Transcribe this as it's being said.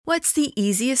What's the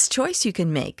easiest choice you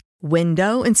can make?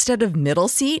 Window instead of middle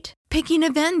seat? Picking a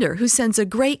vendor who sends a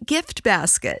great gift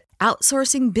basket?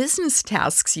 Outsourcing business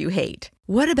tasks you hate?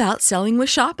 What about selling with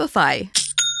Shopify?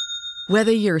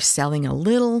 Whether you're selling a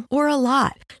little or a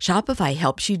lot, Shopify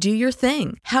helps you do your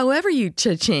thing, however you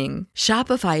cha-ching.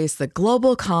 Shopify is the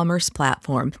global commerce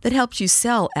platform that helps you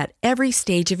sell at every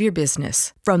stage of your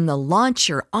business. From the launch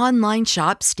your online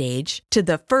shop stage to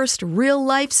the first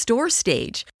real-life store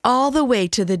stage, all the way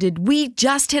to the did we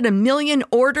just hit a million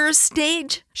orders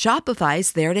stage.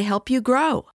 Shopify's there to help you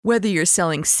grow. Whether you're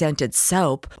selling scented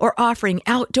soap or offering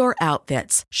outdoor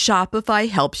outfits, Shopify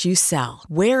helps you sell.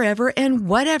 Wherever and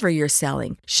whatever you're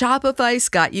selling, Shopify's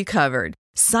got you covered.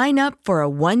 Sign up for a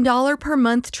 $1 per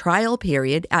month trial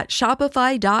period at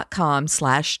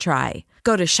shopify.com/try.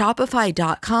 Go to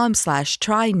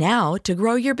shopify.com/try now to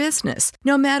grow your business,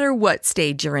 no matter what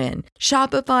stage you're in.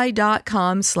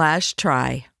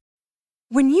 Shopify.com/try.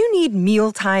 When you need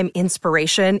mealtime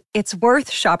inspiration, it's worth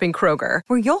shopping Kroger,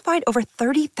 where you'll find over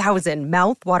 30,000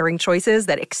 mouth-watering choices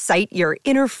that excite your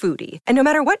inner foodie. And no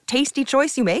matter what tasty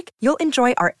choice you make, you'll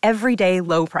enjoy our everyday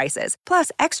low prices, plus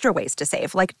extra ways to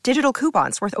save, like digital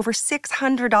coupons worth over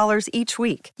 $600 each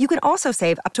week. You can also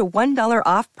save up to $1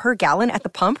 off per gallon at the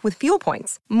pump with fuel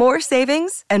points. More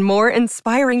savings and more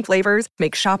inspiring flavors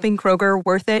make shopping Kroger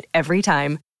worth it every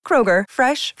time. Kroger,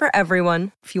 fresh for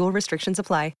everyone. Fuel restrictions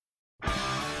apply.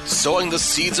 Sowing the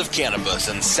seeds of cannabis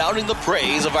and sounding the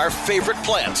praise of our favorite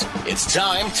plant. It's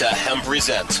time to Hemp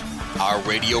Present. Our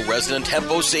radio resident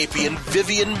hempo sapien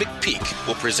Vivian McPeak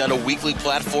will present a weekly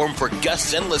platform for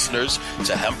guests and listeners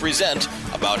to Hemp Present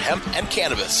about hemp and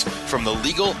cannabis from the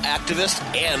legal, activist,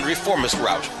 and reformist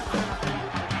route.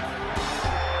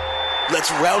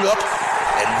 Let's round up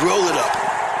and roll it up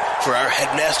for our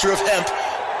headmaster of hemp,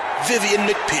 Vivian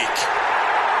McPeak.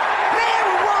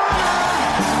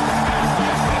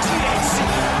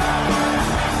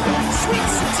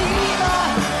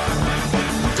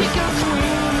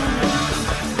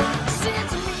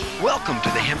 Welcome to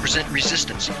the Hemp Present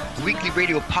Resistance, a weekly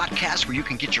radio podcast where you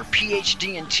can get your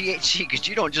PhD in THC because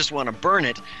you don't just want to burn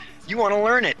it, you want to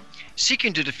learn it.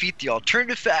 Seeking to defeat the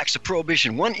alternative facts of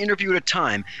prohibition one interview at a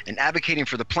time and advocating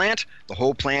for the plant, the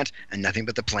whole plant, and nothing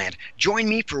but the plant. Join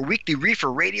me for a weekly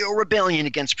reefer radio rebellion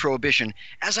against prohibition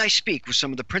as I speak with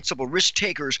some of the principal risk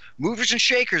takers, movers and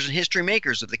shakers, and history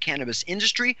makers of the cannabis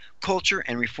industry, culture,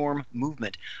 and reform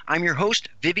movement. I'm your host,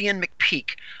 Vivian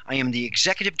McPeak. I am the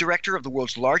executive director of the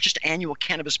world's largest annual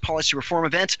cannabis policy reform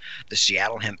event, the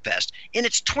Seattle Hemp Fest. In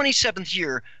its 27th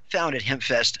year, found at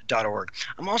hempfest.org.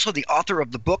 I'm also the author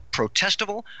of the book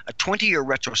Protestival, a 20-year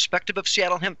retrospective of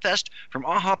Seattle Hemp Fest from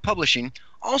AHA Publishing,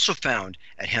 also found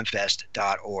at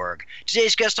hempfest.org.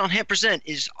 Today's guest on Hemp Present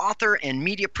is author and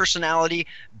media personality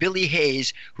Billy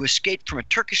Hayes, who escaped from a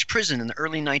Turkish prison in the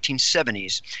early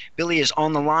 1970s. Billy is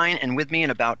on the line and with me in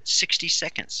about 60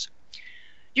 seconds.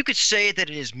 You could say that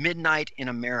it is midnight in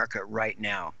America right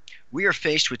now. We are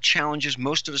faced with challenges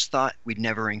most of us thought we'd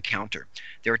never encounter.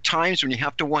 There are times when you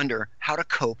have to wonder how to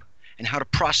cope and how to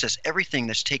process everything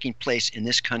that's taking place in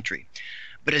this country.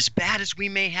 But as bad as we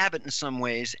may have it in some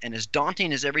ways, and as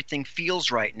daunting as everything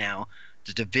feels right now,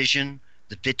 the division,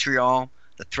 the vitriol,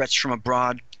 the threats from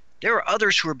abroad, there are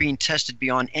others who are being tested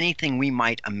beyond anything we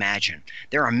might imagine.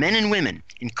 There are men and women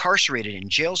incarcerated in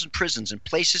jails and prisons and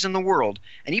places in the world,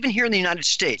 and even here in the United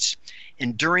States,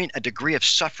 enduring a degree of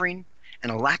suffering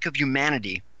and a lack of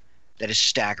humanity that is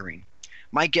staggering.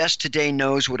 My guest today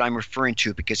knows what I'm referring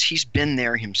to because he's been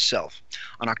there himself.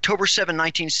 On October 7,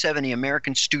 1970,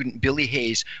 American student Billy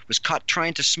Hayes was caught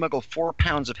trying to smuggle 4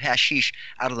 pounds of hashish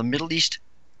out of the Middle East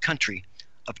country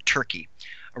of Turkey.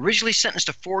 Originally sentenced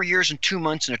to 4 years and 2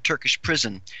 months in a Turkish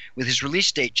prison, with his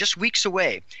release date just weeks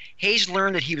away, Hayes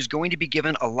learned that he was going to be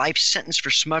given a life sentence for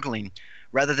smuggling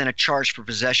rather than a charge for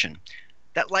possession.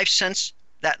 That life sentence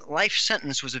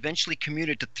was eventually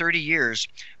commuted to 30 years,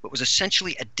 but was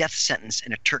essentially a death sentence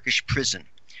in a Turkish prison.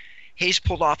 Hayes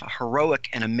pulled off a heroic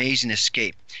and amazing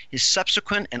escape. His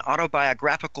subsequent and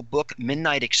autobiographical book,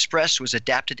 Midnight Express, was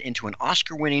adapted into an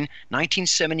Oscar-winning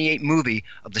 1978 movie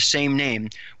of the same name,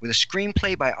 with a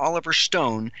screenplay by Oliver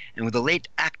Stone and with the late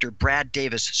actor Brad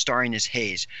Davis starring as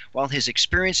Hayes. While his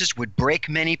experiences would break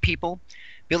many people,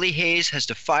 Billy Hayes has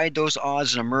defied those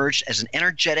odds and emerged as an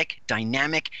energetic,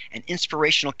 dynamic, and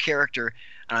inspirational character,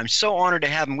 and I'm so honored to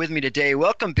have him with me today.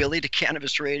 Welcome, Billy, to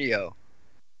Cannabis Radio.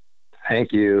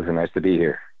 Thank you. Nice to be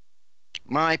here.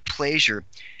 My pleasure.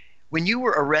 When you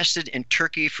were arrested in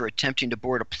Turkey for attempting to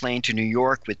board a plane to New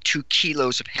York with 2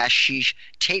 kilos of hashish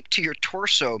taped to your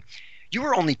torso, you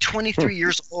were only 23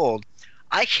 years old.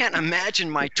 I can't imagine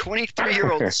my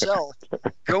 23-year-old self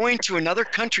going to another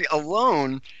country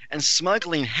alone and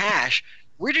smuggling hash.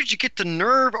 Where did you get the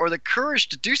nerve or the courage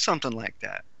to do something like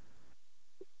that?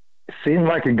 Seemed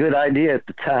like a good idea at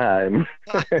the time.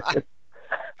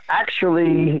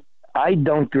 Actually, I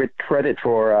don't get credit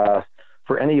for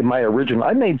any of my original.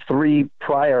 I made 3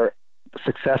 prior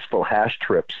successful hash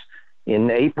trips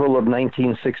in April of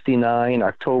 1969,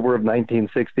 October of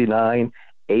 1969,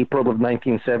 April of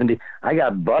 1970. I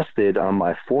got busted on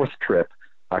my 4th trip,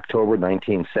 October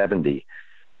 1970.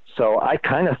 So I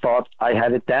kind of thought I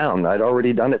had it down. I'd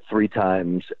already done it 3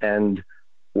 times, and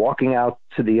walking out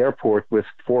to the airport with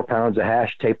 4 pounds of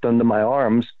hash taped under my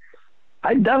arms,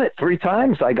 I'd done it 3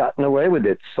 times. I gotten away with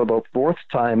it. So the 4th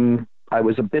time, I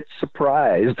was a bit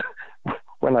surprised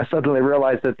when I suddenly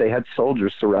realized that they had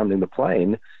soldiers surrounding the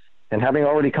plane. And having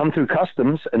already come through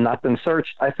customs and not been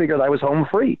searched, I figured I was home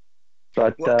free.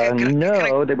 But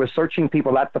they were searching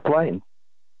people at the plane.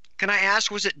 Can I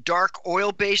ask, was it dark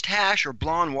oil-based hash or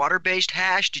blonde water-based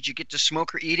hash? Did you get to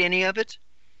smoke or eat any of it?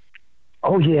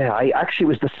 Oh, yeah. I actually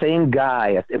was the same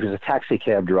guy. It was a taxi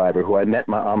cab driver who I met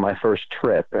on my first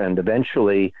trip. And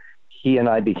eventually he and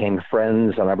I became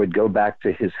friends, and I would go back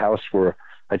to his house where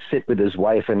I'd sit with his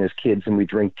wife and his kids, and we'd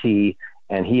drink tea.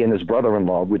 And he and his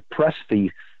brother-in-law would press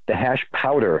the hash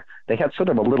powder. They had sort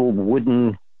of a little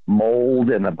wooden mold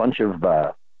and a bunch of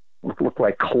looked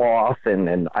like cloth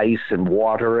and ice and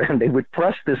water, and they would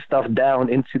press this stuff down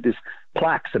into this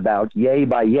plaques about yay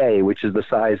by yay, which is the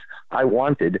size I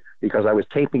wanted, because I was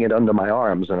taping it under my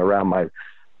arms and around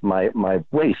my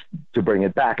waist to bring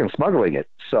it back and smuggling it.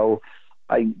 So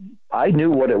I knew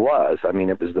what it was. I mean,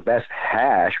 it was the best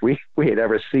hash we had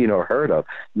ever seen or heard of.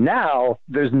 Now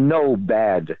there's no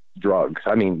bad drugs.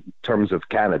 I mean, in terms of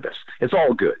cannabis, it's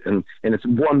all good and it's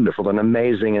wonderful and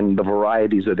amazing, and the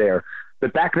varieties are there.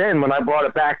 But back then, when I brought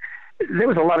it back, there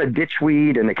was a lot of ditch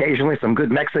weed, and occasionally some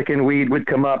good Mexican weed would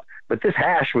come up. But this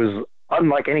hash was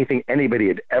unlike anything anybody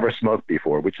had ever smoked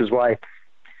before, which is why it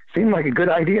seemed like a good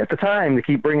idea at the time to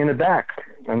keep bringing it back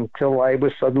until I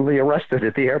was suddenly arrested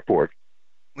at the airport.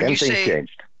 When you things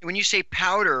changed. When you say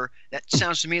powder, that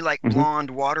sounds to me like blonde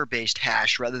water-based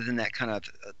hash rather than that kind of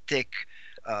thick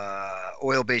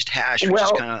oil-based hash, which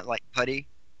is kind of like putty.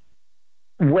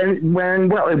 Well,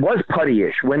 it was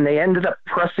putty-ish. When they ended up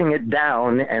pressing it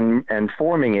down and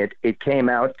forming it, it came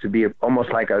out to be almost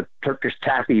like a Turkish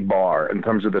taffy bar in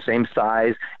terms of the same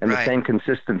size and the same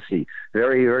consistency.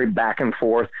 Very, very back and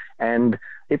forth. And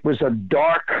it was a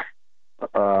dark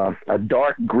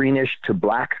greenish to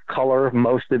black color,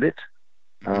 most of it.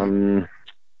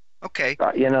 Okay.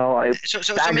 So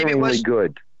maybe it was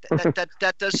good.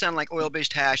 that does sound like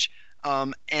oil-based hash.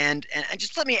 And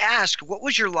just let me ask, what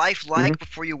was your life like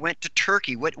before you went to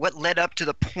Turkey? What led up to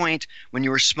the point when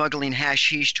you were smuggling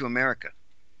hashish to America?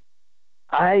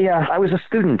 I was a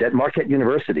student at Marquette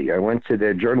University. I went to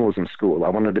the journalism school. I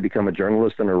wanted to become a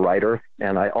journalist and a writer,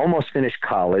 and I almost finished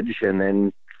college, and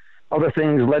then other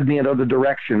things led me in other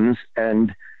directions.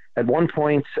 And at one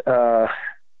point, I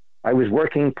was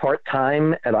working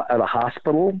part-time at a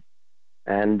hospital,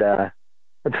 and a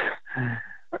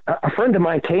friend of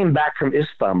mine came back from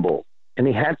Istanbul, and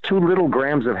he had 2 little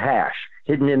grams of hash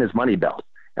hidden in his money belt.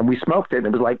 And we smoked it, and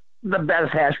it was like the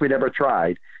best hash we'd ever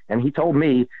tried. And he told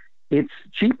me, it's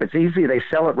cheap, it's easy, they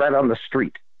sell it right on the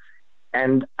street.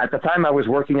 And at the time I was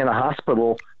working in a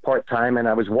hospital part-time, and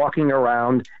I was walking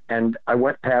around, and I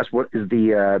went past what is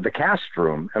the cast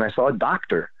room, and I saw a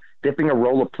doctor dipping a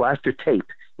roll of plaster tape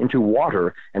into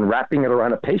water and wrapping it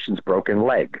around a patient's broken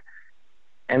leg.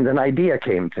 And an idea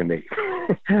came to me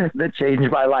that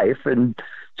changed my life. And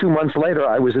 2 months later,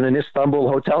 I was in an Istanbul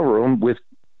hotel room with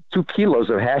 2 kilos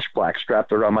of hash black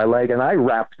strapped around my leg. And I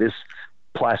wrapped this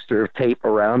plaster of tape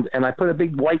around, and I put a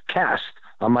big white cast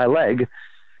on my leg,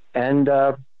 and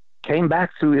came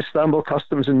back through Istanbul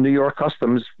Customs and New York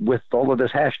Customs with all of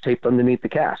this hash taped underneath the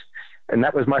cast. And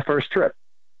that was my first trip.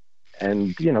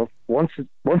 And, once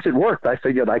it worked, I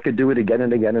figured I could do it again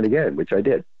and again and again, which I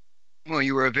did. Well,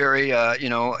 you were a very,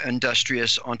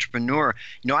 industrious entrepreneur.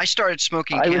 I started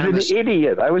smoking cannabis. I was an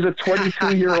idiot. I was a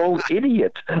 22-year-old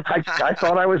idiot. I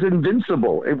thought I was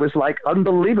invincible. It was like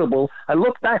unbelievable. I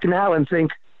look back now and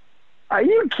think, are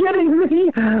you kidding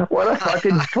me? What a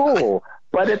fucking fool.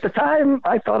 But at the time,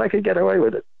 I thought I could get away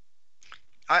with it.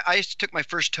 I took my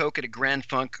first toke at a Grand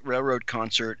Funk Railroad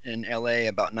concert in L.A.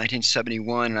 about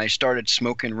 1971, and I started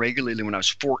smoking regularly when I was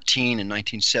 14 in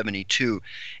 1972.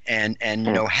 And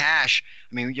you know, hash,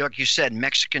 I mean, like you said,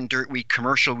 Mexican dirt weed,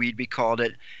 commercial weed, we called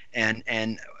it.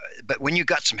 But when you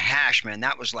got some hash, man,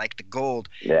 that was like the gold.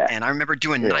 Yeah. And I remember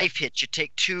doing knife hits. You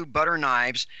take 2 butter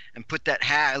knives and put that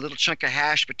a little chunk of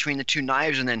hash between the 2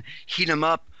 knives, and then heat them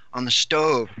up on the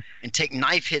stove and take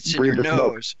knife hits in your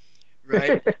nose.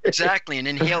 Right, exactly, and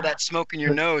inhale that smoke in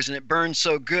your nose, and it burns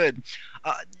so good.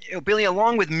 Billy,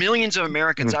 along with millions of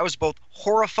Americans, I was both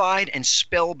horrified and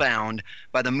spellbound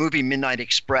by the movie Midnight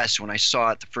Express when I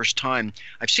saw it the first time.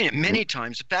 I've seen it many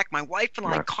times. In fact, my wife and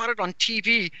I caught it on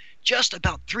TV just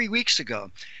about 3 weeks ago.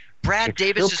 Brad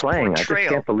Davis's portrayal. I just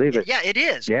can't believe it. Yeah, it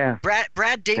is. Yeah.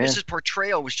 Brad Davis's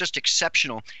portrayal was just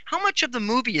exceptional. How much of the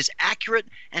movie is accurate,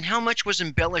 and how much was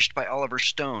embellished by Oliver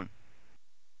Stone?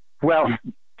 Well,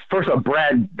 first of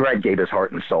all, Brad gave his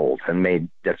heart and soul and made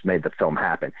the film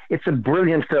happen. It's a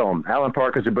brilliant film. Alan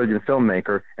Parker's a brilliant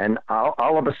filmmaker, and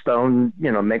Oliver Stone,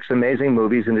 you know, makes amazing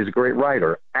movies and is a great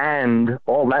writer. And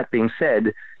all that being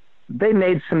said, they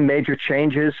made some major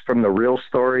changes from the real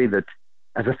story that,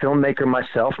 as a filmmaker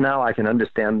myself now, I can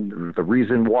understand the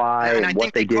reason why and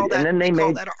what they did. And then they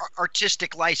made that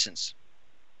artistic license.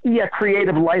 Yeah,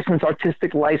 creative license,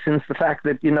 artistic license. The fact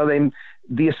that, you know,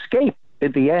 the escape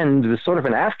at the end was sort of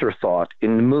an afterthought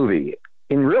in the movie.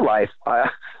 In real life, I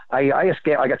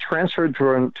escaped. I got transferred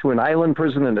to an island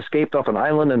prison and escaped off an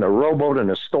island in a rowboat in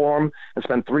a storm, and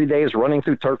spent 3 days running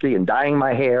through Turkey and dyeing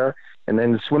my hair, and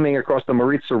then swimming across the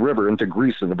Maritsa River into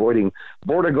Greece and avoiding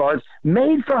border guards.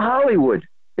 Made for Hollywood.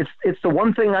 It's the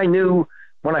one thing I knew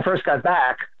when I first got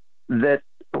back, that,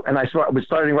 and I was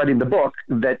starting writing the book,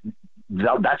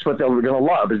 that's what they were going to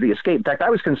love, is the escape. In fact, I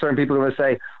was concerned people were going to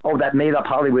say, oh, that made up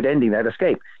Hollywood ending, that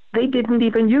escape. They didn't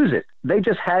even use it. They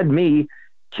just had me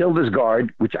kill this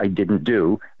guard, which I didn't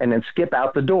do, and then skip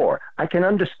out the door. I can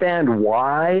understand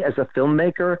why, as a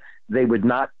filmmaker, they would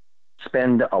not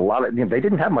spend a lot of, they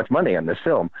didn't have much money on this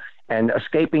film, and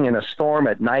escaping in a storm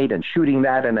at night and shooting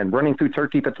that and then running through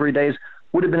Turkey for 3 days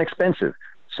would have been expensive.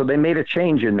 So they made a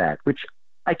change in that, which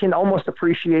I can almost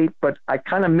appreciate, but I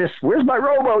kind of miss, where's my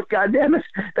rowboat? God damn it.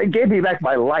 They gave me back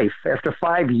my life after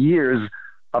 5 years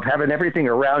of having everything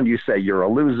around you say, you're a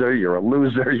loser, you're a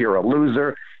loser, you're a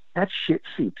loser. That shit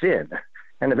seeps in.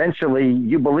 And eventually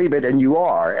you believe it, and you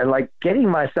are. And like, getting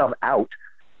myself out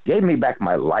gave me back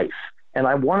my life. And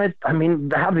I wanted,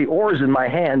 to have the oars in my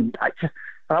hand.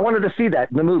 I wanted to see that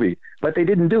in the movie, but they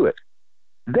didn't do it.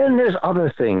 Then there's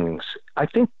other things. I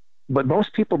think what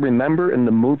most people remember in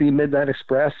the movie Midnight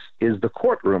Express is the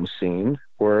courtroom scene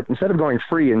where, instead of going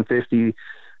free in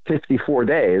 54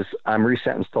 days, I'm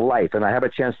resentenced to life and I have a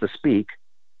chance to speak.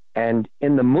 And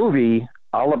in the movie,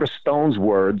 Oliver Stone's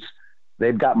words,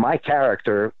 they've got my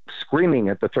character screaming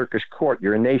at the Turkish court,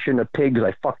 "You're a nation of pigs.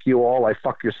 I fuck you all. I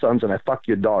fuck your sons and I fuck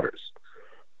your daughters."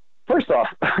 First off,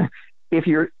 if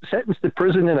you're sentenced to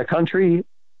prison in a country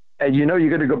and you know you're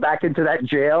going to go back into that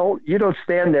jail, you don't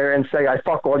stand there and say, "I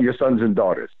fuck all your sons and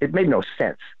daughters." It made no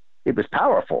sense. It was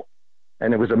powerful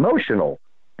and it was emotional,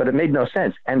 but it made no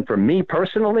sense. And for me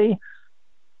personally,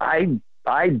 I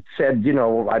said,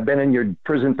 I've been in your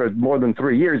prison for more than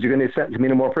 3 years. You're going to sentence me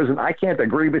to more prison. I can't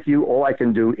agree with you. All I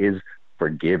can do is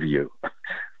forgive you.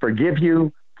 Forgive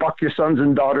you. Fuck your sons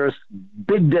and daughters.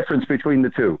 Big difference between the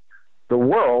two. The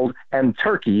world and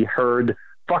Turkey heard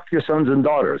 "fuck your sons and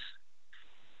daughters."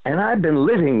 And I've been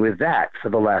living with that for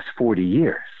the last 40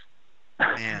 years.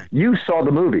 Man. You saw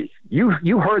the movie.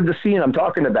 You heard the scene I'm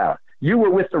talking about. You were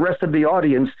with the rest of the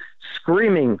audience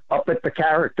screaming up at the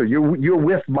character. You're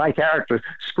with my character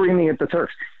screaming at the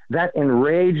Turks. That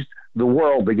enraged the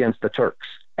world against the Turks,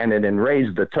 and it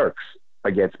enraged the Turks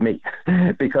against me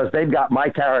because they've got my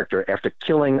character after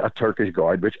killing a Turkish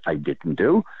guard, which I didn't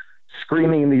do,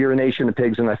 screaming in the "You're a nation of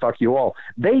pigs and I fuck you all."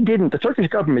 The Turkish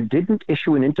government didn't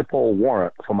issue an Interpol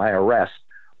warrant for my arrest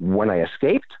when I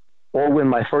escaped or when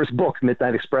my first book,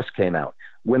 Midnight Express, came out.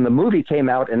 When the movie came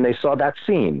out and they saw that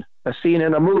scene, a scene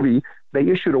in a movie, they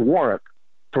issued a warrant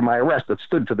for my arrest that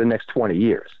stood for the next 20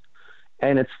 years.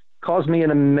 And it's caused me an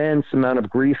immense amount of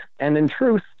grief. And in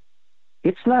truth,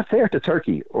 it's not fair to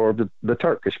Turkey or the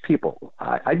Turkish people.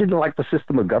 I didn't like the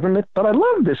system of government, but I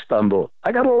loved Istanbul.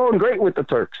 I got along great with the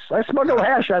Turks. I smuggled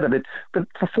hash out of it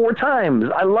for 4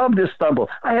 times. I loved Istanbul.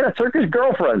 I had a Turkish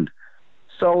girlfriend.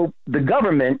 So the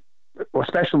government,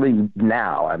 especially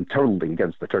now, I'm totally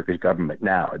against the Turkish government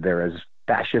now. They're as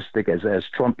fascistic as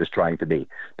Trump is trying to be.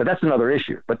 But that's another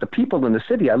issue. But the people in the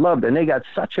city I loved, and they got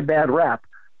such a bad rap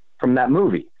from that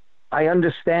movie. I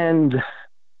understand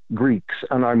Greeks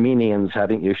and Armenians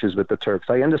having issues with the Turks.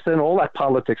 I understand all that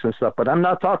politics and stuff, but I'm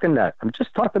not talking that. I'm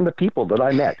just talking the people that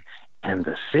I met. And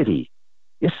the city,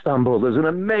 Istanbul, is an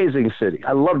amazing city.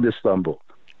 I loved Istanbul.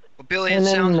 Well, Billy, and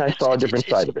then I saw a different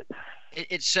side of it.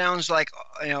 It sounds like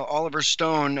Oliver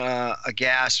Stone,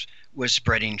 aghast, was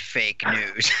spreading fake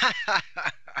news.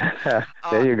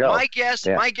 There you go. My guest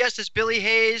is Billy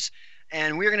Hayes.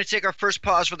 And we're going to take our first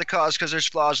pause for the cause because there's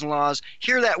flaws and laws.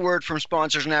 Hear that word from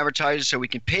sponsors and advertisers so we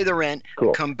can pay the rent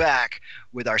and come back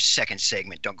with our second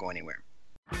segment. Don't go anywhere.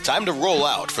 Time to roll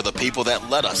out for the people that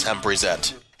let us hemp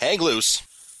present. Hang loose.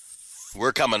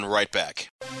 We're coming right back.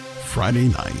 Friday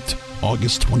night,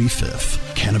 August 25th,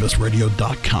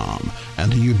 CannabisRadio.com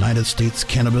and the United States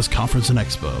Cannabis Conference and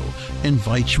Expo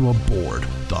invite you aboard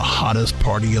the hottest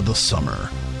party of the summer.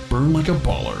 Burn like a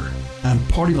baller and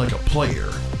party like a player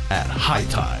at High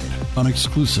Tide, an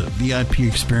exclusive VIP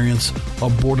experience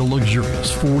aboard a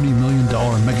luxurious $40 million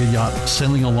mega yacht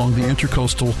sailing along the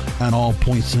Intercoastal and all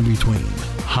points in between.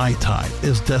 High Tide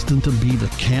is destined to be the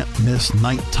can't-miss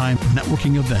nighttime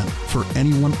networking event for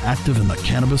anyone active in the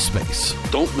cannabis space.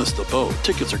 Don't miss the boat.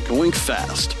 Tickets are going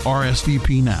fast.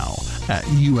 RSVP now at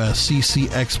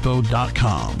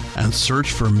usccexpo.com and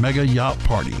search for Mega Yacht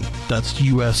Party. That's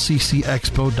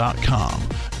usccexpo.com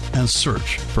and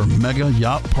search for Mega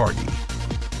Yacht Party.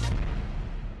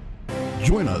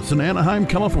 Join us in Anaheim,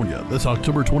 California this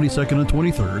October 22nd and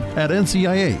 23rd at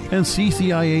NCIA and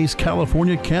CCIA's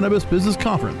California Cannabis Business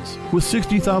Conference. With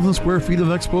 60,000 square feet of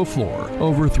expo floor,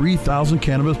 over 3,000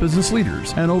 cannabis business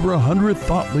leaders, and over 100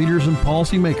 thought leaders and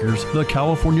policymakers, the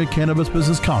California Cannabis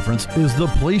Business Conference is the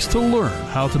place to learn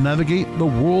how to navigate the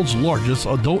world's largest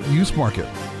adult use market.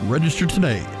 Register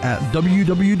today at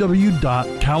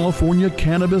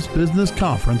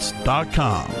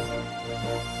www.californiacannabisbusinessconference.com.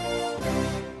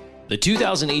 The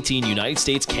 2018 United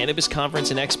States Cannabis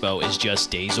Conference and Expo is just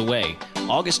days away.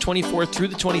 August 24th through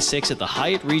the 26th at the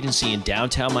Hyatt Regency in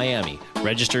downtown Miami.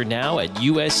 Register now at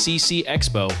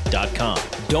usccexpo.com.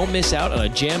 Don't miss out on a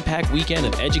jam-packed weekend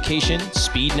of education,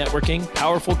 speed networking,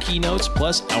 powerful keynotes,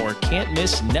 plus our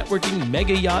can't-miss networking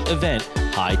mega yacht event,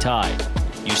 High Tide.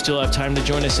 You still have time to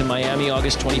join us in Miami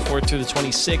August 24th through the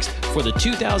 26th for the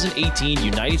 2018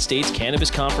 United States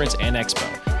Cannabis Conference and Expo.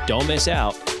 Don't miss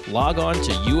out. Log on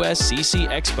to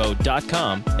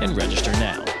usccexpo.com and register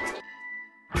now.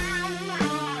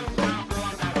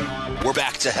 We're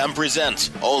back to Hemp Present,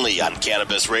 only on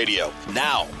Cannabis Radio.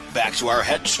 Now, back to our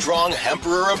headstrong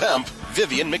Emperor of Hemp,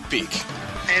 Vivian McPeak.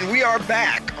 And we are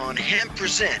back on Hemp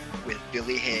Present with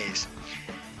Billy Hayes.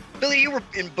 Billy, you were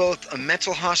in both a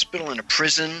mental hospital and a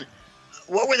prison.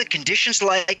 What were the conditions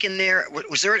like in there?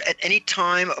 Was there at any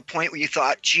time a point where you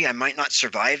thought, gee, I might not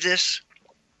survive this?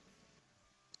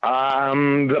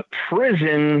 The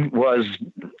prison was,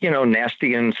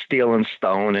 nasty and steel and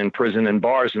stone and prison and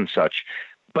bars and such.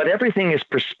 But everything is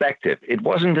perspective. It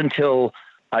wasn't until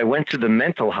I went to the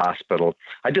mental hospital,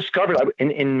 I discovered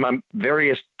in my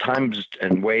various times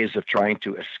and ways of trying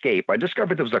to escape, I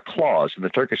discovered there was a clause in the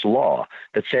Turkish law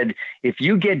that said, if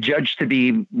you get judged to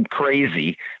be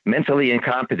crazy, mentally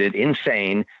incompetent,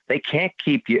 insane, they can't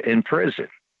keep you in prison.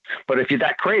 But if you're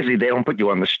that crazy, they don't put you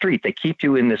on the street. They keep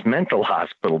you in this mental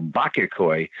hospital,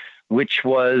 Bakırköy, which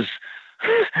was,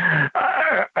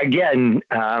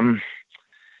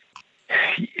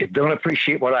 don't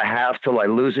appreciate what I have till I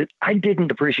lose it. I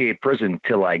didn't appreciate prison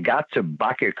till I got to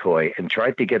Bakırköy and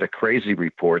tried to get a crazy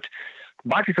report.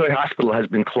 Bakırköy Hospital has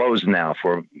been closed now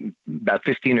for about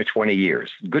 15 or 20 years.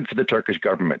 Good for the Turkish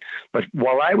government. But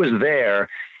while I was there,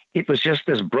 it was just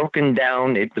this broken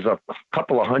down, it was a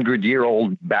couple of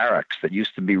 100-year-old barracks that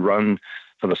used to be run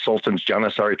for the Sultan's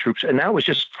Janissary troops. And now it was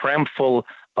just crammed full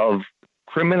of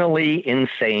criminally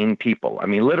insane people. I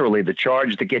mean, literally, the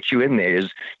charge that gets you in there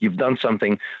is you've done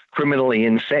something criminally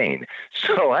insane.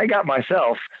 So I got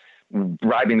myself,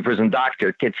 bribing the prison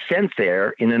doctor, get sent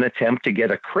there in an attempt to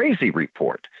get a crazy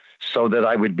report so that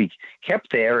I would be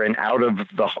kept there and out of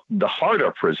the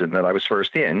harder prison that I was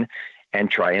first in and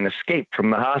try and escape from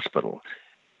the hospital.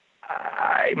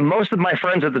 Most of my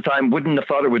friends at the time wouldn't have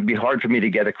thought it would be hard for me to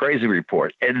get a crazy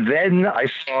report. And then I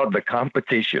saw the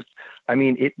competition. I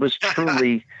mean, it was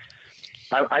truly,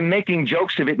 I'm making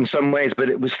jokes of it in some ways, but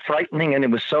it was frightening. And there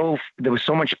was so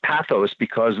much pathos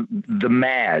because the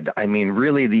mad, I mean,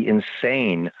 really the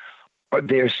insane,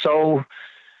 they're so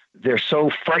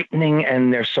frightening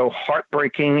and they're so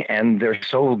heartbreaking and they're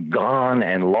so gone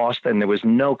and lost and there was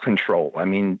no control. I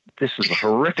mean, this is a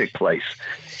horrific place.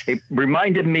 It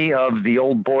reminded me of the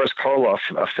old Boris Karloff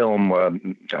film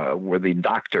where the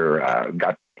doctor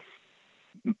got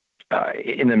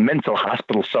in a mental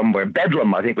hospital somewhere.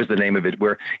 Bedlam, I think was the name of it,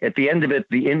 where at the end of it,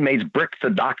 the inmates bricked the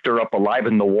doctor up alive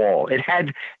in the wall. It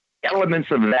had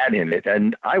elements of that in it.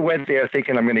 And I went there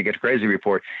thinking I'm going to get a crazy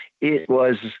report. It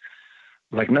was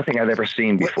like nothing I'd ever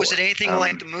seen before. Was it anything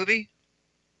like the movie?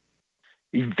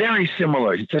 Very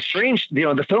similar. It's a strange,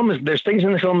 the film there's things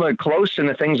in the film that are close and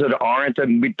the things that aren't.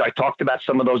 And I talked about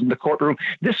some of those in the courtroom.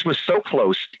 This was so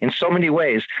close in so many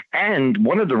ways. And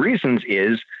one of the reasons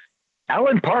is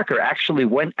Alan Parker actually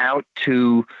went out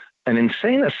to an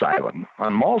insane asylum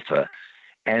on Malta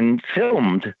and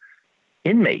filmed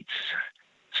inmates.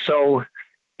 So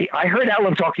I heard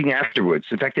Alan talking afterwards.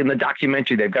 In fact, in the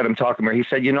documentary, they've got him talking where he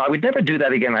said, I would never do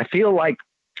that again. I feel like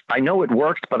I know it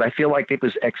worked, but I feel like it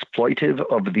was exploitive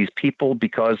of these people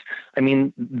because,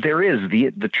 there is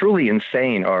the truly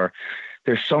insane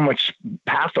there's so much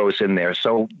pathos in there.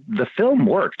 So the film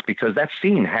worked because that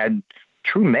scene had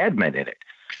true madmen in it.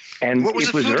 And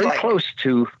it was very close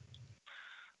to,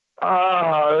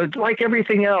 like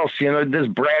everything else, there's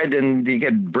bread and you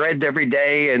get bread every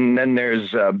day. And then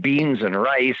there's beans and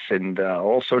rice and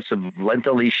all sorts of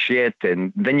lentil-y shit.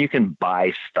 And then you can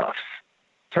buy stuff.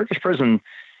 Turkish prison,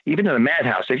 even in a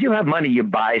madhouse, if you have money, you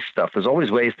buy stuff. There's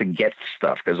always ways to get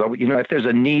stuff because, if there's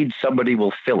a need, somebody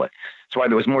will fill it. That's why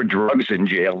there was more drugs in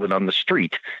jail than on the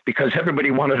street because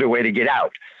everybody wanted a way to get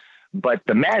out. But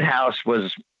the madhouse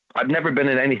I've never been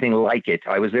in anything like it.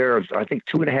 I was there, I think,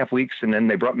 2.5 weeks, and then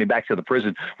they brought me back to the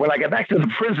prison. When I got back to the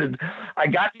prison, I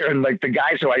got there, and like the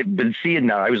guys who I've been seeing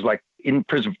now, I was like in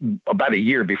prison about a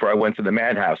year before I went to the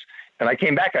madhouse. And I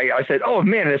came back, I said, oh,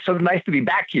 man, it's so nice to be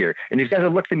back here. And these guys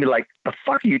have looked at me like, the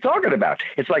fuck are you talking about?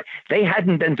 It's like they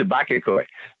hadn't been to Bakirköy.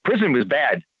 Prison was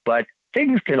bad, but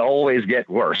things can always get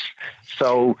worse.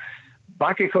 So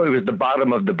Bakirköy was the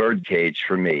bottom of the birdcage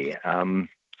for me.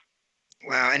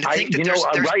 Wow, and to think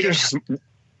that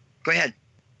go ahead.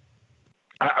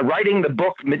 Writing the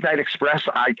book, Midnight Express,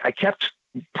 I kept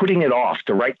putting it off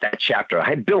to write that chapter. I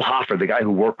had Bill Hoffer, the guy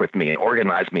who worked with me and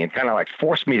organized me and kind of like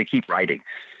forced me to keep writing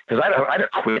because I'd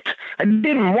have quit. I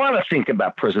didn't want to think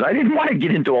about prison. I didn't want to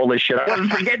get into all this shit. I wanted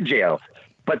to forget jail.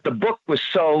 But the book was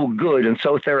so good and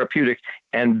so therapeutic.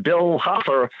 And Bill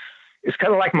Hoffer is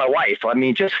kind of like my wife.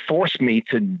 Just forced me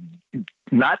to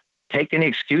not take any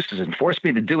excuses and forced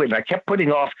me to do it. And I kept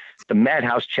putting off the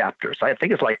madhouse chapters. I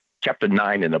think it's like chapter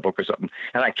 9 in the book or something.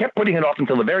 And I kept putting it off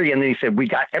until the very end. And he said, we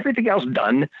got everything else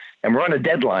done and we're on a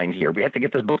deadline here. We had to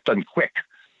get this book done quick.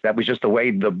 That was just the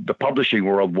way the publishing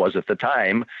world was at the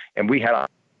time. And we had a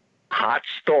hot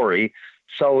story.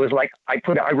 So it was like I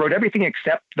wrote everything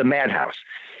except the madhouse.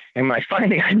 And my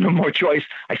finding I had no more choice,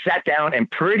 I sat down and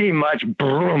pretty much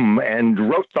and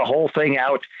wrote the whole thing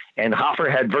out. And Hoffer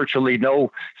had virtually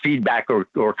no feedback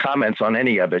or comments on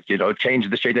any of it, changed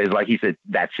the shade. Like he said,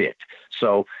 that's it.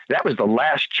 So that was the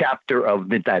last chapter of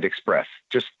Midnight Express,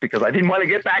 just because I didn't want to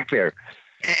get back there.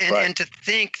 And to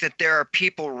think that there are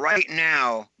people right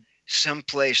now,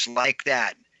 someplace like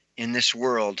that in this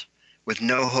world with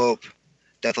no hope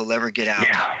that they'll ever get out.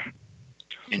 Yeah.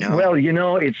 Well,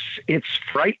 it's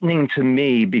frightening to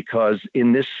me because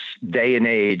in this day and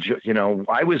age,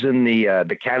 I was in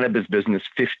the cannabis business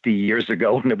 50 years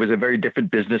ago, and it was a very different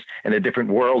business and a different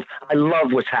world. I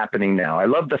love what's happening now. I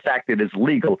love the fact that it's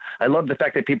legal. I love the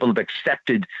fact that people have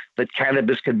accepted that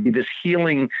cannabis can be this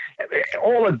healing,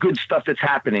 all the good stuff that's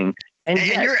happening. And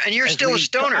you're still a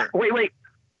stoner. Wait.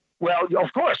 Well,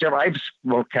 of course, I've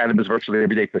smoked cannabis virtually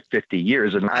every day for 50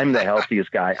 years, and I'm the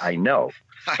healthiest guy I know.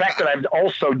 The fact that I've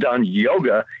also done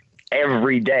yoga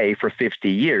every day for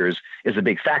 50 years is a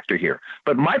big factor here.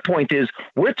 But my point is,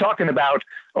 we're talking about,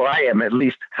 or I am at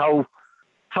least, how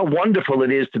wonderful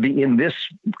it is to be in this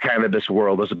cannabis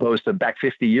world as opposed to back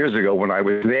 50 years ago when I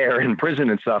was there in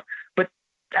prison and stuff. But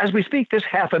as we speak, there's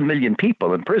 500,000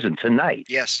 people in prison tonight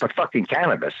for fucking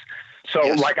cannabis. So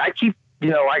I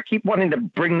keep wanting to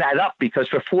bring that up because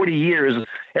for 40 years,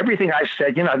 everything I've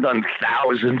said, I've done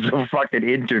thousands of fucking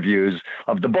interviews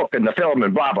of the book and the film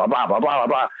and blah, blah, blah, blah, blah,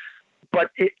 blah. But,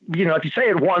 if you say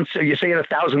it once or you say it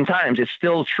 1,000 times, it's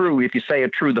still true if you say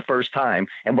it true the first time.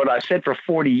 And what I've said for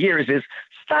 40 years is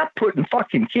stop putting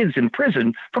fucking kids in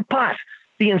prison for pot.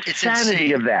 The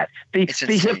insanity of that, the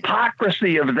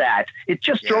hypocrisy of that, it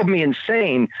just drove me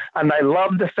insane. And I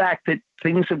love the fact that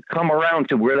things have come around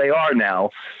to where they are now,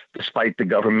 despite the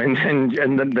government and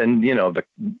then the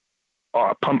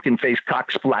pumpkin-faced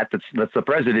cocksplat that's the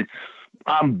president.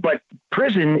 But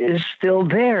prison is still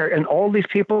there, and all these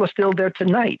people are still there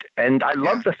tonight. And I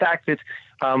love the fact that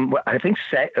I think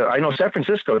I know San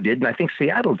Francisco did, and I think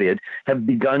Seattle did, have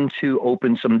begun to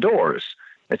open some doors.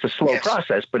 It's a slow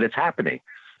process, but it's happening.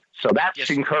 So that's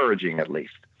encouraging, at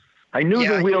least. I knew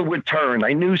the wheel would turn.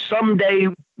 I knew someday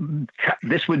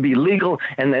this would be legal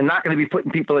and they're not going to be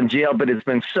putting people in jail, but it's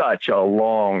been such a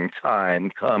long time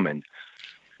coming.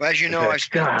 Well, as you know, I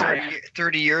spent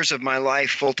 30 years of my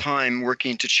life full-time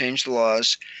working to change the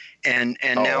laws. And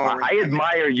now I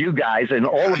admire you guys and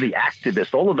all of the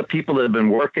activists, all of the people that have been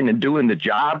working and doing the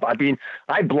job. I mean,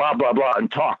 I blah, blah, blah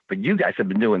and talk, but you guys have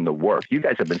been doing the work. You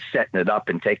guys have been setting it up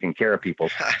and taking care of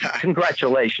people.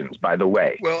 Congratulations, by the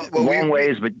way. Well, long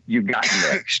ways, but you've gotten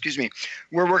there. Excuse me.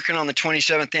 We're working on the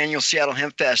 27th annual Seattle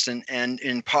Hemp Fest, and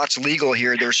in Potts Legal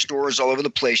here, there's stores all over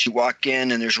the place. You walk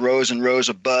in and there's rows and rows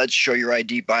of buds. Show your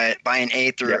ID, buy an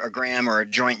eighth or a gram or a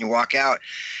joint, and you walk out.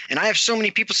 And I have so many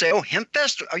people say, "Oh, Hemp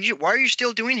Fest? Why are you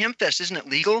still doing Hemp Fest? Isn't it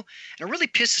legal?" And it really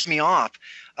pisses me off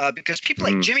because people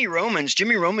like Jimmy Romans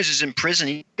is in prison.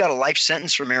 He got a life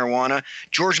sentence for marijuana.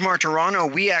 George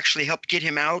Martirano, we actually helped get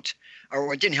him out.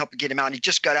 Or didn't help get him out. He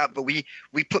just got out, but we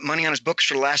put money on his books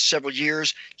for the last several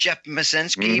years. Jeff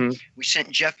Mazensky, we sent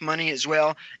Jeff money as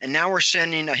well. And now we're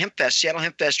sending a Hemp Fest. Seattle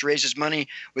Hemp Fest raises money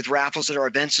with raffles at our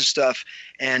events and stuff.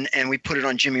 And we put it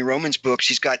on Jimmy Roman's books.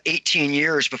 He's got 18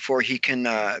 years before he can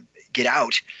get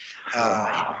out.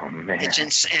 Oh, man. It's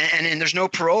and there's no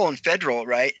parole in federal,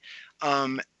 right?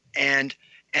 And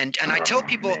I tell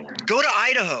people, go to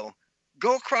Idaho.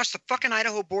 Go across the fucking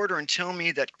Idaho border and tell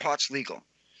me that pot's legal.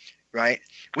 Right,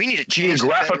 we need to change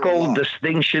geographical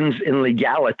distinctions in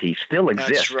legality still exist.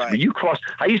 That's right.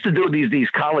 I used to do these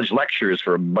college lectures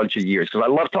for a bunch of years because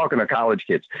I love talking to college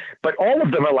kids. But all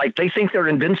of them are like they think they're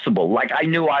invincible. Like I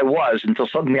knew I was until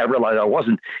suddenly I realized I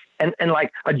wasn't. And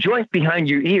like a joint behind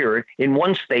your ear in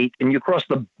one state, and you cross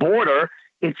the border,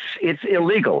 it's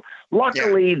illegal.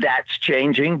 Luckily, that's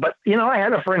changing. But I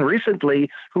had a friend recently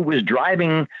who was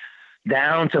driving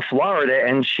down to Florida,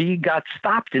 and she got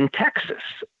stopped in Texas.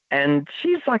 And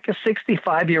she's like a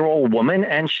 65-year-old woman,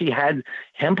 and she had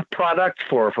hemp product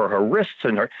for her wrists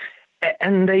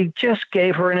and they just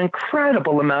gave her an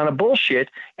incredible amount of bullshit.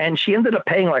 And she ended up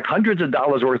paying like hundreds of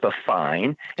dollars worth of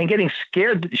fine and getting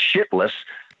scared shitless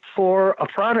for a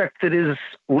product that is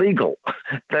legal,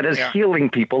 that is healing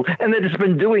people, and that has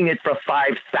been doing it for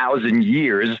 5,000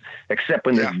 years, except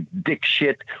when the dick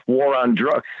shit war on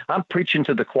drugs. I'm preaching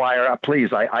to the choir.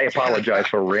 Please, I apologize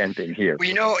for ranting here. Well,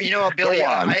 you know, Billy,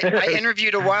 I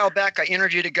interviewed a while back. I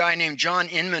interviewed a guy named John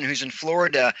Inman who's in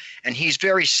Florida, and he's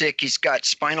very sick. He's got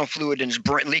spinal fluid in his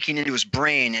leaking into his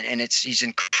brain, and he's in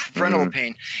incredible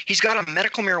pain. He's got a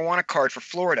medical marijuana card for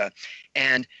Florida,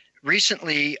 and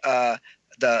recently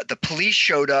the police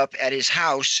showed up at his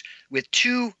house with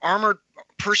 2 armored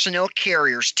personnel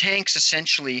carriers, tanks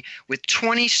essentially, with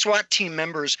 20 SWAT team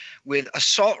members with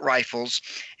assault rifles,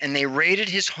 and they raided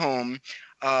his home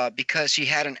because he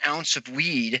had an ounce of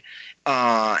weed,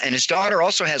 and his daughter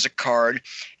also has a card.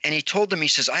 And he told them, he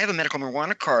says, "I have a medical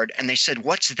marijuana card," and they said,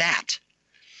 "What's that?"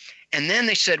 And then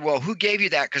they said, "Well, who gave you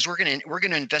that? Because we're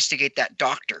gonna investigate that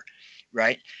doctor,"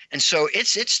 right? And so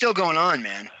it's still going on,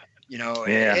 man.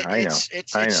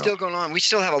 It's still going on. We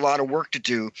still have a lot of work to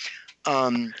do.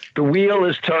 The wheel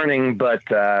is turning, but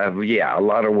a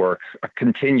lot of work, a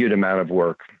continued amount of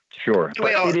work. Sure,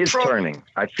 but it is turning.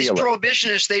 I feel it.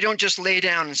 Prohibitionists, they don't just lay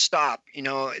down and stop.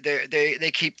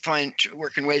 They keep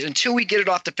working ways until we get it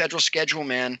off the federal schedule,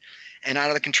 man, and out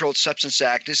of the Controlled Substance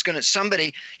Act. It's going to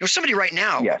somebody right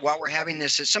now, while we're having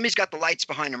this, somebody's got the lights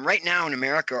behind them right now in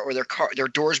America, or their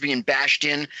doors being bashed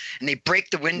in, and they break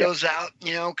the windows out,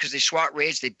 because they SWAT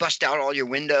raids, they bust out all your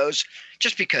windows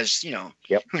just because,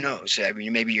 who knows? I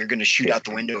mean, maybe you're going to shoot out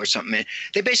the window or something.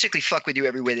 They basically fuck with you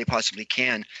every way they possibly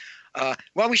can.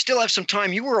 While we still have some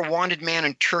time, you were a wanted man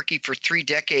in Turkey for 3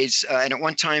 decades, and at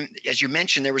one time, as you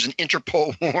mentioned, there was an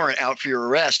Interpol warrant out for your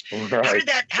arrest. Right,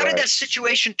 how did that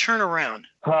situation turn around?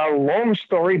 Long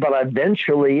story, but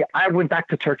eventually I went back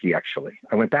to Turkey, actually.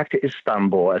 I went back to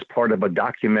Istanbul as part of a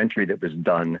documentary that was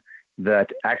done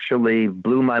that actually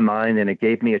blew my mind, and it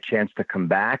gave me a chance to come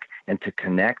back and to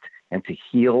connect and to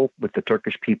heal with the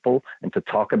Turkish people and to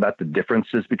talk about the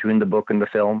differences between the book and the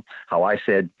film, how I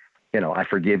said, I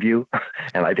forgive you,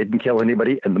 and I didn't kill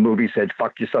anybody. And the movie said,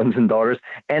 fuck your sons and daughters.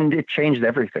 And it changed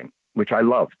everything, which I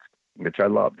loved.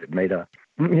 It made the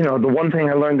one thing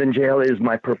I learned in jail is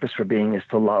my purpose for being is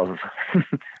to love.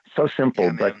 So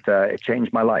simple, but it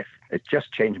changed my life. It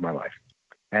just changed my life.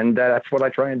 And that's what I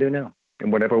try and do now,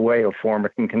 in whatever way or form I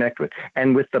can connect with.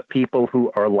 And with the people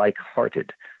who are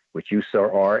like-hearted, which you, sir,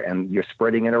 are, and you're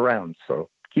spreading it around. So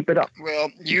keep it up.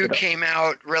 Well, you came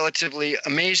out relatively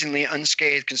amazingly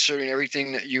unscathed considering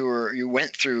everything that you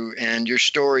went through, and your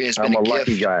story has been a gift. I'm a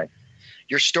lucky guy.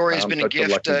 Your story has been a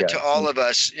gift to all of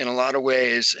us in a lot of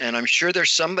ways. And I'm sure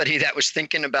there's somebody that was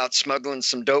thinking about smuggling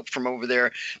some dope from over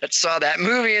there that saw that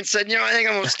movie and said, I think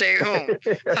I'm going to stay home.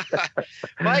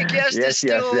 My guest is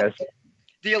still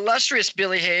the illustrious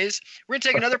Billy Hayes. We're going to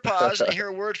take another pause and hear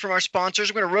a word from our sponsors.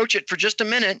 We're going to roach it for just a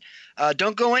minute.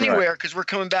 Don't go anywhere because we're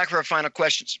coming back for our final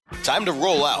questions. Time to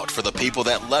roll out for the people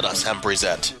that let us Hemp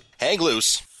Present. Hang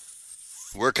loose.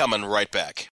 We're coming right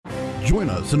back. Join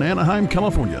us in Anaheim,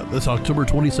 California this October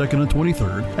 22nd and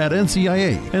 23rd at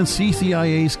NCIA and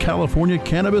CCIA's California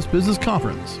Cannabis Business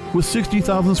Conference. With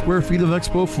 60,000 square feet of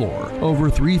expo floor, over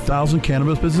 3,000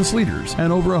 cannabis business leaders,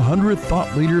 and over 100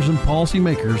 thought leaders and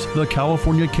policymakers, the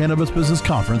California Cannabis Business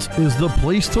Conference is the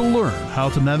place to learn how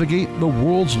to navigate the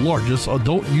world's largest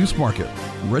adult use market.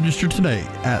 Register today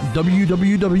at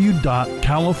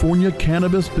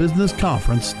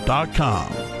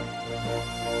www.californiacannabisbusinessconference.com.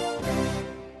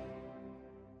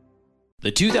 The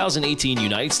 2018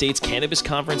 United States Cannabis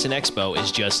Conference and Expo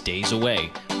is just days away.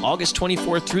 August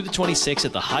 24th through the 26th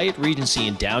at the Hyatt Regency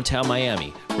in downtown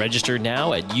Miami. Register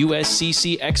now at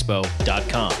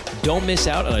usccexpo.com. Don't miss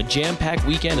out on a jam-packed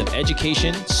weekend of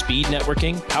education, speed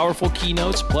networking, powerful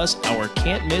keynotes, plus our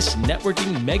can't-miss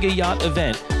networking mega yacht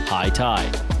event, High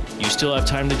Tide. You still have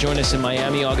time to join us in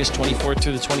Miami August 24th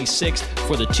through the 26th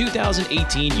for the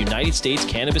 2018 United States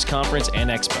Cannabis Conference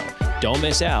and Expo. Don't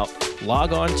miss out.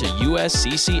 Log on to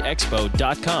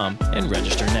usccexpo.com and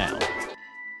register now.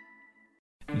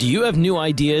 Do you have new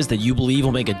ideas that you believe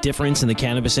will make a difference in the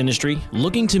cannabis industry?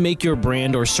 Looking to make your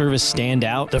brand or service stand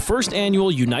out? The first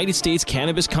annual United States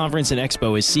Cannabis Conference and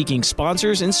Expo is seeking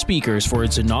sponsors and speakers for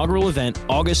its inaugural event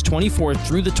August 24th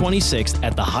through the 26th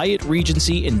at the Hyatt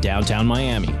Regency in downtown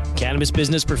Miami. Cannabis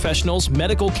business professionals,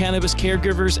 medical cannabis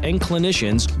caregivers and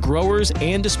clinicians, growers,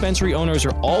 and dispensary owners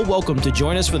are all welcome to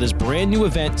join us for this brand new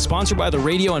event sponsored by the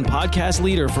radio and podcast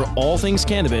leader for all things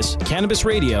cannabis,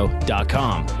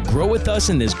 CannabisRadio.com. Grow with us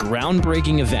in this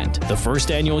groundbreaking event, the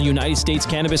first annual United States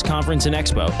Cannabis Conference and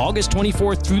Expo, August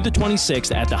 24th through the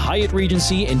 26th at the Hyatt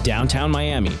Regency in downtown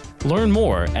Miami. Learn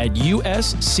more at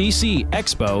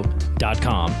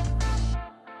usccexpo.com.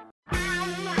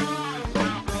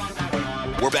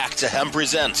 We're back to Hemp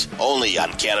Present, only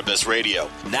on Cannabis Radio.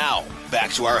 Now,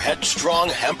 back to our headstrong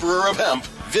Emperor of Hemp,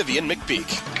 Vivian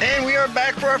McPeak. And we are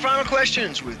back for our final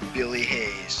questions with Billy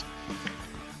Hayes.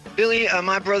 Billy,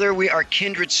 my brother, we are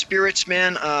kindred spirits,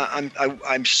 man.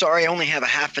 I'm sorry I only have a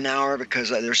half an hour because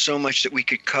there's so much that we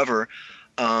could cover.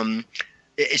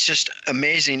 It's just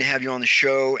amazing to have you on the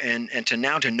show and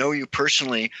to know you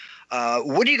personally.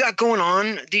 What do you got going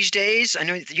on these days? I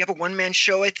know you have a one-man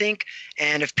show, I think.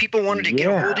 And if people wanted to get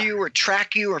a hold of you or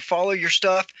track you or follow your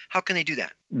stuff, how can they do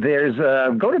that? There's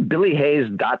go to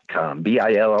billyhayes.com,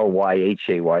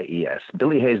 BILLYHAYES,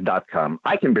 billyhayes.com.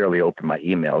 I can barely open my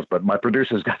emails, but my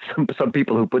producer's got some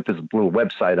people who put this little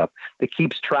website up that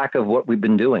keeps track of what we've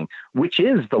been doing, which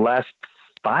is the last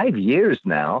 5 years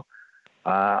now.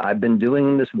 I've been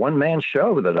doing this one-man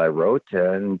show that I wrote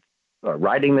and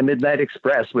Riding the Midnight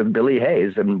Express with Billy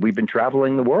Hayes, and we've been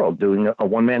traveling the world doing a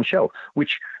one-man show,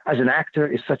 which as an actor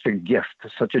is such a gift,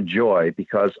 such a joy,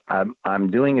 because I'm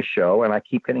doing a show and I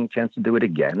keep getting a chance to do it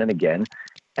again and again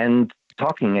and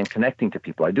talking and connecting to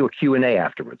people. I do a Q&A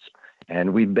afterwards,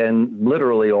 and we've been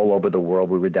literally all over the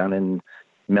world. We were down in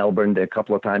Melbourne a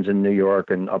couple of times, in New York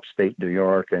and upstate New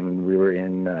York, and we were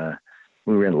in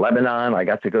Lebanon. I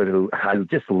got to go to, I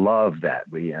just love that.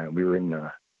 We were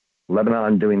in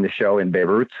Lebanon doing the show in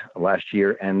Beirut last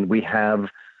year, and we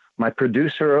have my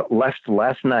producer left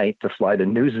last night to fly to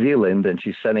New Zealand, and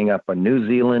she's setting up a New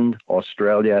Zealand,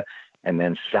 Australia, and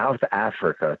then South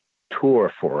Africa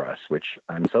tour for us, which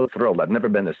I'm so thrilled. I've never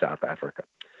been to South Africa.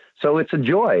 So it's a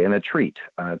joy and a treat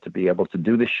to be able to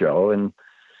do the show and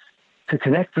to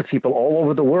connect with people all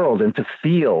over the world and to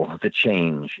feel the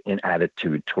change in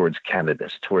attitude towards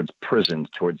cannabis, towards prisons,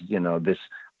 towards, this.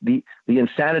 The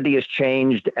insanity has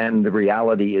changed and the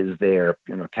reality is there.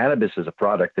 Cannabis is a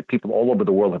product that people all over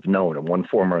the world have known in one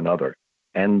form or another.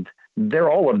 And they're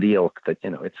all of the ilk that,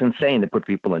 it's insane to put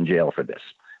people in jail for this,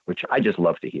 which I just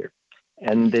love to hear.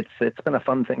 And it's been a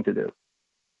fun thing to do.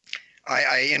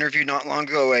 I interviewed not long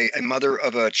ago a mother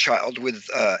of a child with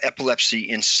epilepsy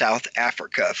in South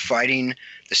Africa, fighting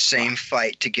the same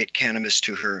fight to get cannabis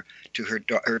to her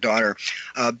daughter.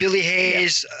 Billy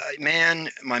Hayes,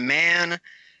 my man.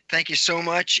 Thank you so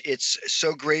much. It's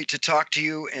so great to talk to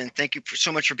you, and thank you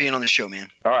so much for being on the show, man.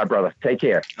 All right, brother. Take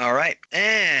care. All right.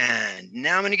 And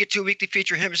now I'm going to get to a weekly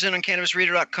feature, Hemp Present on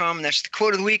CannabisRadio.com, and that's the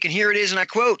quote of the week, and here it is, and I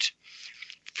quote,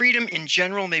 Freedom in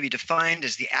general may be defined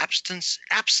as the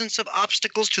absence of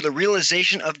obstacles to the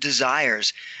realization of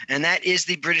desires. And that is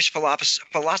the British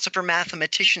philosopher,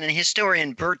 mathematician, and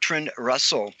historian Bertrand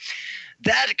Russell.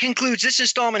 That concludes this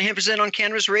installment of Hemp Present on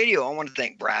Cannabis Radio. I want to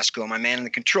thank Brasco, my man in the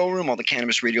control room, all the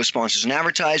Cannabis Radio sponsors and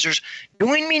advertisers.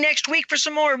 Join me next week for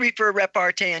some more reefer,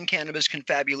 repartee, and cannabis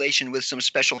confabulation with some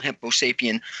special Hempo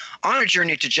Sapien on a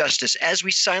journey to justice as we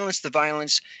silence the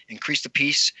violence, increase the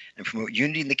peace, and promote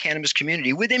unity in the cannabis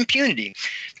community with impunity.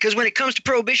 Because when it comes to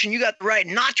prohibition, you got the right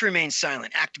not to remain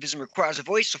silent. Activism requires a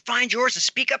voice, so find yours and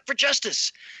speak up for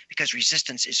justice. Because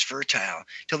resistance is fertile.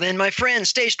 Till then, my friends,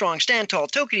 stay strong, stand tall,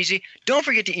 take it easy. Don't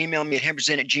forget to email me at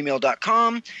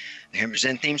hempresent@gmail.com. The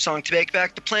Hempresent theme song, To Take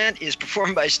Back the Plant, is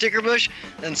performed by Stickerbush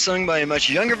and sung by a much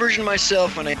younger version of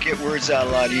myself when I get words out a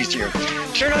lot easier.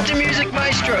 Turn up the music,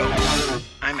 maestro.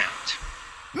 I'm out.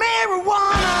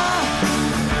 Marijuana,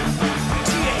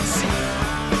 THC,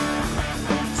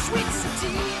 sweet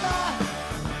sativa,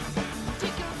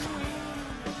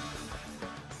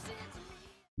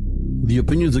 The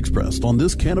opinions expressed on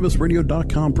this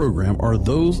CannabisRadio.com program are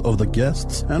those of the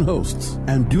guests and hosts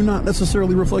and do not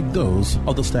necessarily reflect those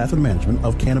of the staff and management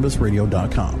of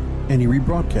CannabisRadio.com. Any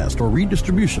rebroadcast or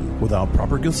redistribution without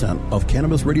proper consent of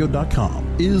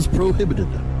CannabisRadio.com is prohibited.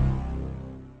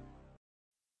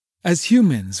 As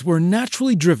humans, we're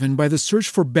naturally driven by the search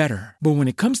for better. But when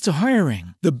it comes to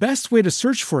hiring, the best way to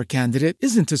search for a candidate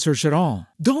isn't to search at all.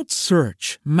 Don't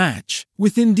search, match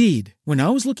with Indeed. When I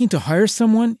was looking to hire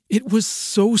someone, it was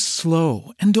so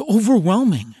slow and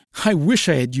overwhelming. I wish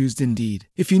I had used Indeed.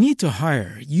 If you need to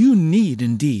hire, you need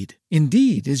Indeed.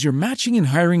 Indeed is your matching and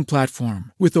hiring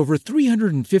platform with over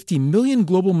 350 million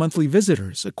global monthly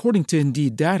visitors, according to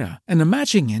Indeed data, and a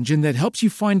matching engine that helps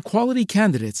you find quality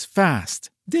candidates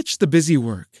fast. Ditch the busy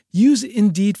work. Use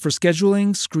Indeed for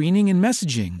scheduling, screening, and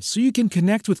messaging so you can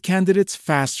connect with candidates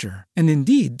faster. And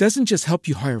Indeed doesn't just help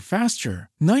you hire faster.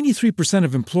 93%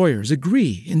 of employers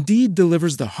agree Indeed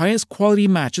delivers the highest quality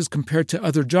matches compared to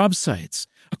other job sites,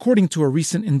 according to a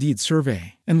recent Indeed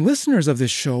survey. And listeners of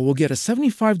this show will get a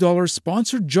 $75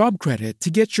 sponsored job credit to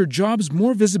get your jobs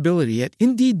more visibility at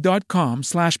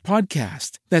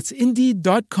Indeed.com/podcast. That's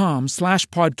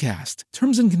Indeed.com/podcast.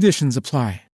 Terms and conditions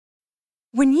apply.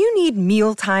 When you need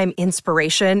mealtime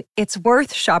inspiration, it's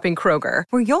worth shopping Kroger,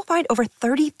 where you'll find over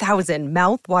 30,000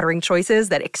 mouth-watering choices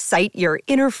that excite your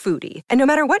inner foodie. And no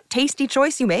matter what tasty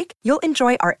choice you make, you'll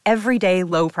enjoy our everyday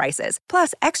low prices,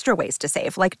 plus extra ways to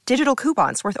save, like digital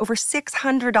coupons worth over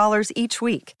 $600 each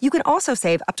week. You can also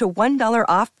save up to $1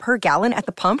 off per gallon at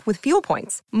the pump with fuel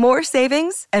points. More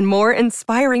savings and more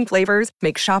inspiring flavors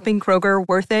make shopping Kroger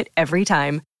worth it every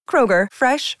time. Kroger,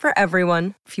 fresh for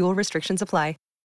everyone. Fuel restrictions apply.